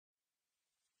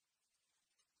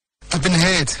I've been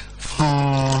hurt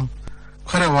for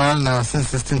quite a while now,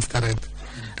 since this thing started.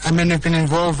 I mean, we've been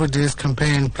involved with this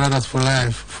campaign, Brothers for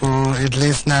Life, for at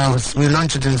least now, we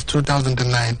launched it in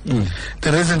 2009.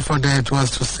 The reason for that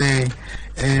was to say,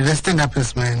 let's stand up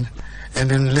as men, and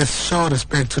then let's show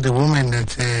respect to the women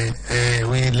that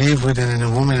we live with, and the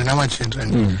women and our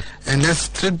children. And let's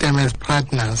treat them as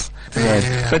partners.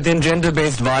 Right. But then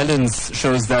gender-based violence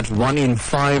shows that 1 in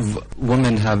 5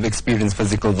 women have experienced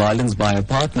physical violence by a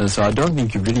partner, so I don't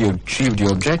think you've really achieved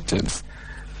your objectives.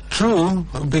 True,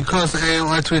 because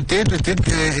what we did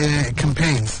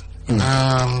campaigns,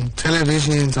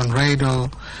 televisions, on radio,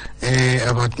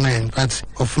 about men, but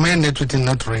of men that we did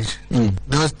not reach.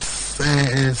 Those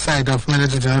side of men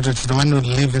that we did not reach, the one who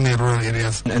live in the rural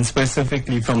areas. And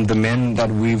specifically from the men that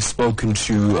we've spoken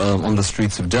to on the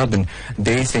streets of Durban,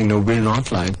 they say, no, we're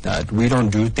not like that. We don't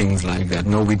do things like that.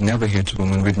 No, we'd never hit a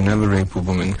woman. We'd never rape a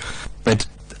woman. But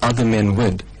other men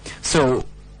would. So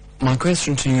my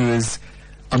question to you is,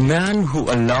 a man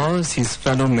who allows his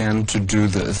fellow man to do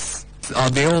this, are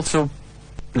they also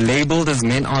labeled as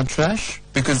men are trash?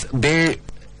 Because they,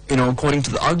 according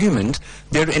to the argument,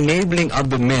 they're enabling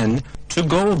other men to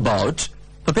go about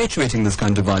perpetuating this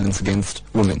kind of violence against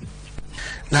women.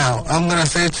 Now, I'm going to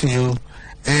say to you,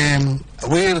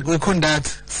 we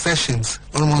conduct sessions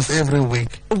almost every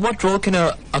week. What role can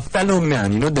a fellow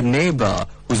man, the neighbor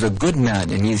who's a good man,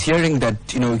 and he's hearing that,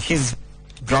 his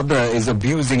brother is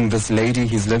abusing this lady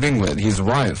he's living with, his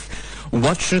wife,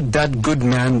 what should that good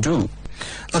man do?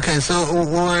 Okay, so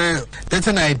that's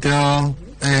an ideal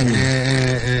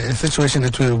situation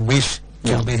that we wish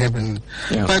to be happening.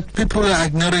 But people are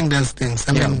ignoring those things.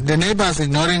 I mean, the neighbors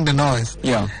ignoring the noise.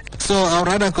 So I'd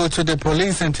rather go to the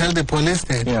police and tell the police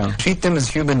that. Treat them as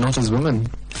human, not as women.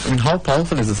 I mean, how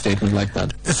powerful is a statement like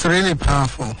that? It's really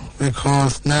powerful,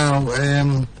 because now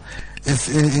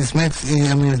it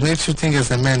makes you think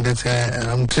as a man that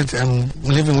I'm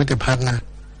living with a partner,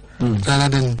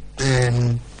 rather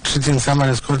than treating someone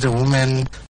as called a woman.